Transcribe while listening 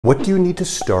What do you need to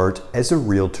start as a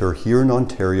realtor here in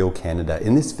Ontario, Canada?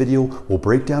 In this video, we'll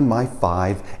break down my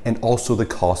 5 and also the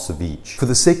costs of each. For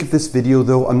the sake of this video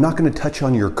though, I'm not going to touch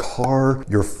on your car,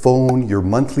 your phone, your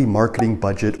monthly marketing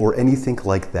budget, or anything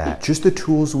like that. Just the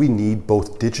tools we need,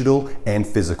 both digital and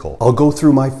physical. I'll go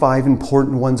through my 5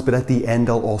 important ones, but at the end,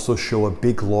 I'll also show a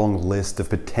big long list of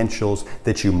potentials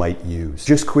that you might use.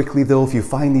 Just quickly though, if you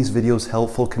find these videos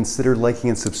helpful, consider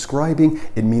liking and subscribing.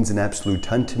 It means an absolute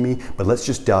ton to me, but let's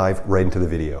just dive right into the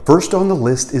video. First on the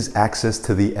list is access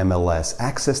to the MLS,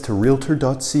 access to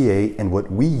realtor.ca, and what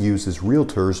we use is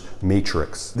Realtors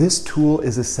Matrix. This tool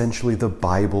is essentially the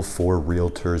Bible for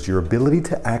realtors. Your ability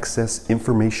to access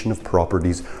information of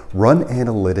properties, run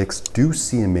analytics, do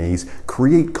CMAs,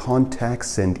 create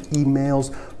contacts, send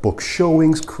emails, book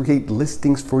showings, create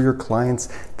listings for your clients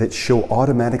that show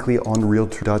automatically on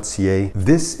realtor.ca.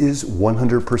 This is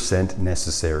 100%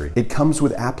 necessary. It comes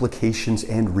with applications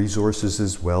and resources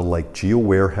as well, like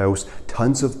GeoWarehouse,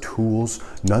 tons of tools,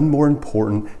 none more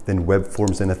important than web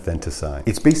forms and Authentisign.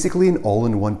 It's basically an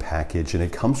all-in-one package, and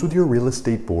it comes with your real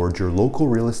estate board, your local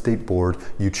real estate board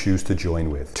you choose to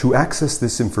join with. To access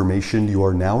this information, you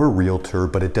are now a realtor,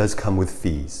 but it does come with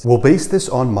fees. We'll base this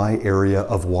on my area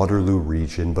of Waterloo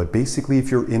region, but basically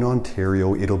if you're in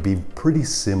Ontario, it'll be pretty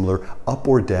similar, up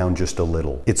or down just a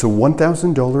little. It's a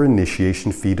 $1,000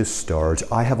 initiation fee to start.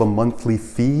 I have a monthly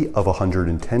fee of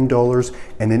 $110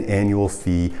 and an annual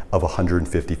fee of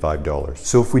 $155.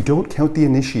 So if we don't count the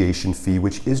initiation fee,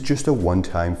 which is just a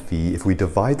one-time fee, if we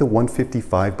divide the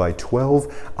 $155 by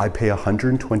 12, I pay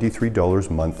 $123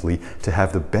 monthly to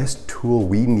have the best tool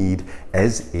we need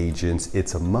as agents.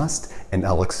 It's a must, and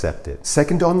I'll accept it.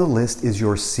 Second on the list is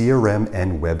your CRM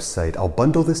and website. I'll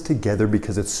bundle this together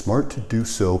because it's smart to do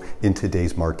so in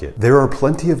today's market. There are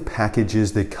plenty of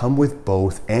packages that come with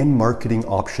both and marketing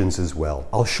options as well.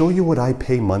 I'll show you what I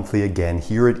pay monthly again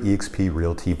here at eXp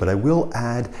Realty, but I will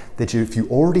add that if you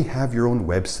already have your own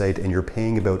website and you're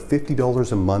paying about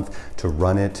 $50 a month to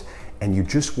run it, and you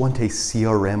just want a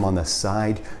CRM on the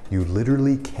side, you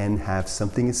literally can have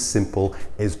something as simple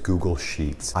as Google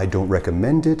Sheets. I don't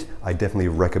recommend it. I definitely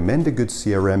recommend a good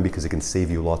CRM because it can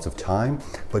save you lots of time,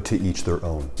 but to each their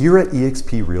own. Here at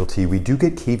eXp Realty, we do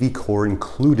get KV Core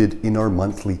included in our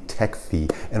monthly tech fee.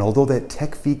 And although that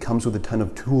tech fee comes with a ton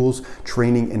of tools,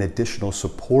 training, and additional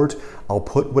support, I'll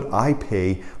put what I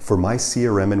pay for my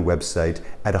CRM and website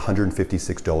at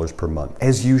 $156 per month.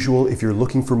 As usual, if you're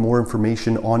looking for more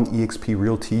information on eXp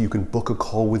Realty, you can book a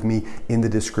call with me in the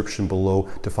description below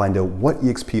to find out what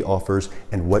eXp offers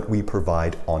and what we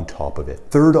provide on top of it.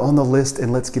 Third on the list,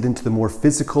 and let's get into the more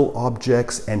physical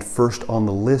objects, and first on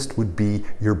the list would be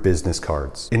your business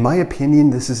cards. In my opinion,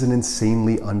 this is an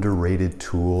insanely underrated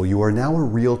tool. You are now a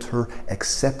realtor,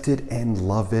 accept it and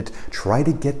love it. Try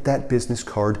to get that business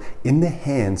card in the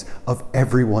hands of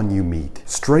everyone you meet.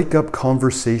 Strike up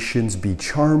conversations, be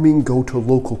charming, go to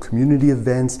local community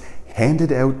events, hand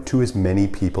it out to as many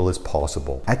people as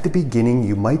possible. At the beginning,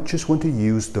 you might just want to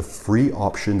use the free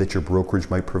option that your brokerage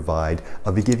might provide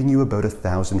of giving you about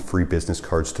 1,000 free business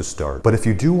cards to start. But if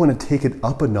you do want to take it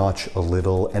up a notch a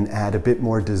little and add a bit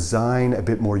more design, a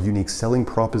bit more unique selling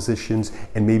propositions,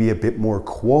 and maybe a bit more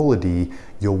quality,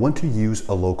 you'll want to use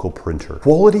a local printer.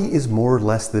 Quality is more or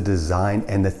less the design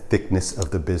and the thickness of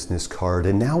the business card.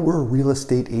 And now we're real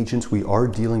estate agents. We are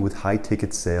dealing with high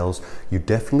ticket sales. You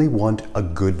definitely want a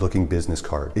good looking business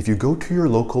card. If you go to your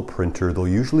local printer, they'll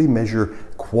usually measure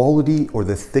quality or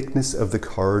the thickness of the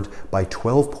card by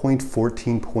 12 point,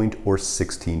 14 point, or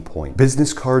 16 point.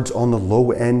 Business cards on the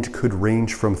low end could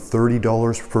range from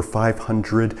 $30 for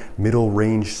 500, middle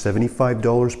range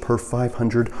 $75 per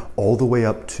 500, all the way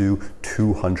up to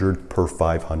 $200 per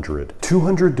 500.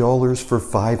 $200 for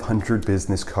 500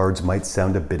 business cards might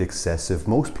sound a bit excessive.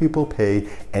 Most people pay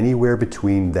anywhere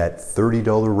between that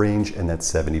 $30 range and that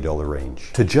 $70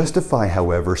 range. To justify,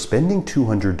 however, spending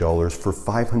 $200 for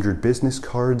 500 business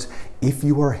cards, if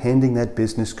you are handing that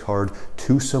business card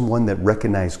to someone that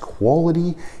recognizes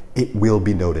quality, it will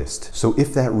be noticed. So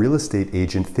if that real estate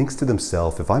agent thinks to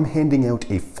themselves, if I'm handing out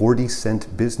a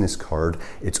 40-cent business card,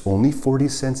 it's only 40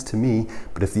 cents to me,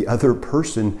 but if the other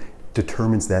person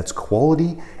determines that's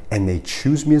quality and they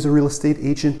choose me as a real estate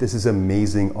agent, this is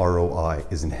amazing ROI,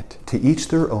 isn't it? To each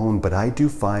their own, but I do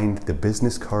find the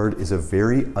business card is a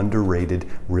very underrated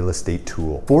real estate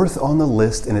tool. Fourth on the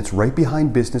list, and it's right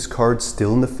behind business cards,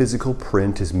 still in the physical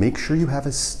print, is make sure you have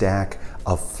a stack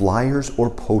of flyers or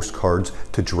postcards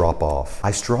to drop off.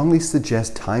 I strongly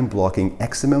suggest time blocking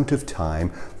X amount of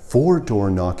time for door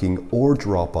knocking or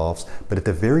drop-offs, but at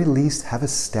the very least have a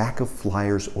stack of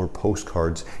flyers or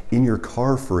postcards in your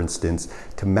car, for instance,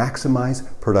 to maximize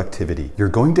productivity. You're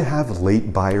going to have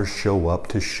late buyers show up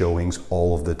to showings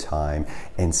all of the time,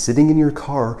 and sitting in your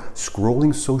car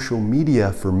scrolling social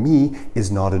media for me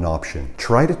is not an option.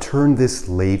 Try to turn this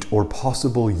late or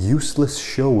possible useless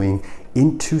showing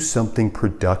into something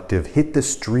productive. Hit the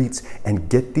streets and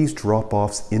get these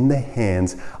drop-offs in the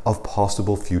hands of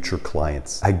possible future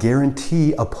clients. I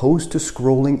guarantee, opposed to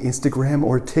scrolling Instagram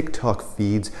or TikTok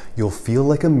feeds, you'll feel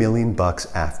like $1,000,000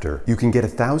 after. You can get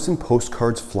 1,000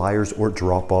 postcards, flyers, or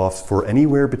drop-offs for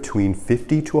anywhere between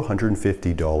 $50 to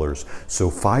 $150. So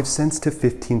 5 cents to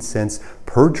 15 cents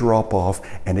per drop-off,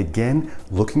 and again,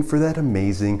 looking for that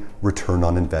amazing return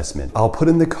on investment. I'll put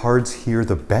in the cards here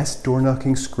the best door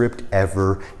knocking script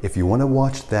ever if you want to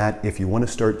watch that, if you want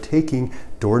to start taking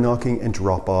door knocking and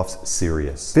drop-offs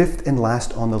serious. Fifth and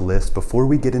last on the list, before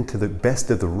we get into the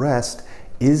best of the rest,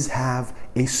 is have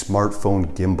a smartphone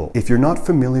gimbal. If you're not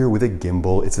familiar with a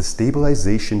gimbal, it's a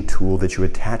stabilization tool that you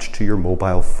attach to your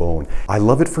mobile phone. I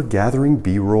love it for gathering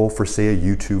B-roll for, say, a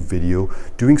YouTube video,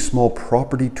 doing small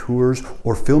property tours,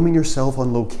 or filming yourself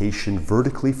on location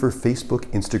vertically for Facebook,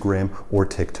 Instagram, or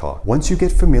TikTok. Once you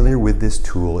get familiar with this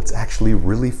tool, it's actually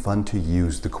really fun to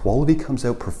use. The quality comes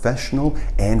out professional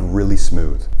and really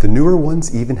smooth. The newer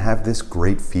ones even have this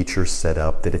great feature set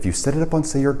up that if you set it up on,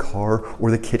 say, your car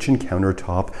or the kitchen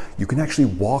countertop, you can actually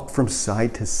walk from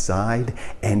side to side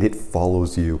and it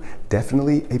follows you.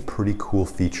 Definitely a pretty cool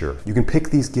feature. You can pick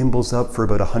these gimbals up for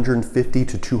about $150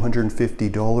 to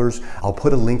 $250. I'll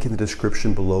put a link in the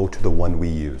description below to the one we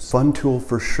use. Fun tool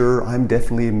for sure. I'm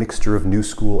definitely a mixture of new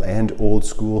school and old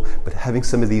school, but having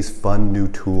some of these fun new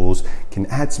tools can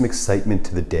add some excitement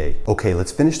to the day. Okay,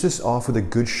 let's finish this off with a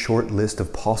good short list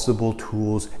of possible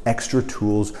tools, extra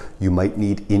tools you might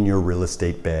need in your real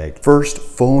estate bag. First,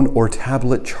 phone or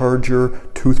tablet charger,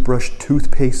 toothbrush,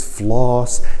 toothpaste,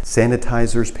 floss,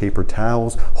 sanitizers, paper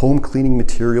towels, home cleaning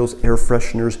materials, air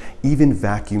fresheners, even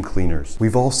vacuum cleaners.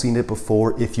 We've all seen it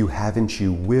before. If you haven't,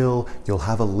 you will. You'll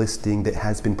have a listing that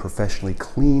has been professionally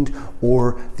cleaned,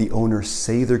 or the owners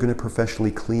say they're going to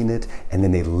professionally clean it, and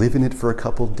then they live in it for a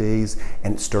couple days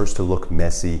and it starts to look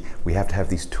messy. We have to have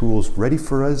these tools ready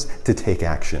for us to take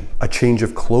action. A change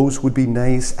of clothes would be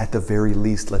nice. At the very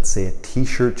least, let's say a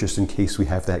t-shirt, just in case we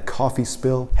have that coffee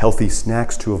spill. Healthy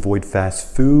snacks to avoid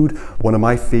fast food. One of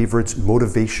my favorites,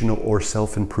 motivational or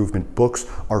self-improvement books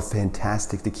are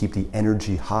fantastic to keep the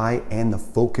energy high and the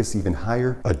focus even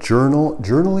higher. A journal.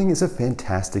 Journaling is a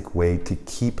fantastic way to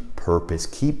keep purpose,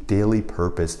 keep daily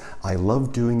purpose. I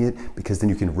love doing it because then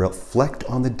you can reflect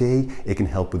on the day. It can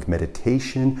help with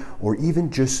meditation, or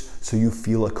even just so you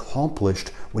feel accomplished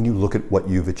when you look at what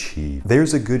you've achieved.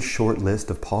 There's a good short list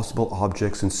of possible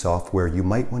objects and software you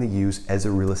might want to use as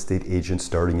a real estate agent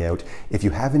starting out. If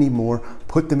you have any more,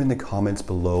 put them in the comments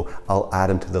below. I'll add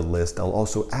them to the list. I'll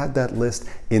also add that list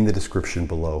in the description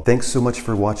below. Thanks so much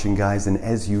for watching, guys, and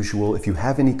as usual, if you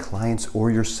have any clients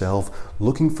or yourself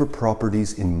looking for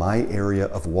properties in my area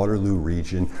of Waterloo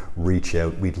region, reach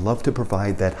out. We'd love to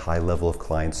provide that high level of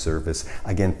client service.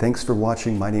 Again, thanks for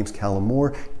watching. My name's Callum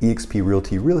Moore, eXp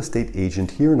Realty real estate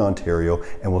agent here in Ontario,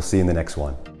 and we'll see you in the next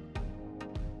one.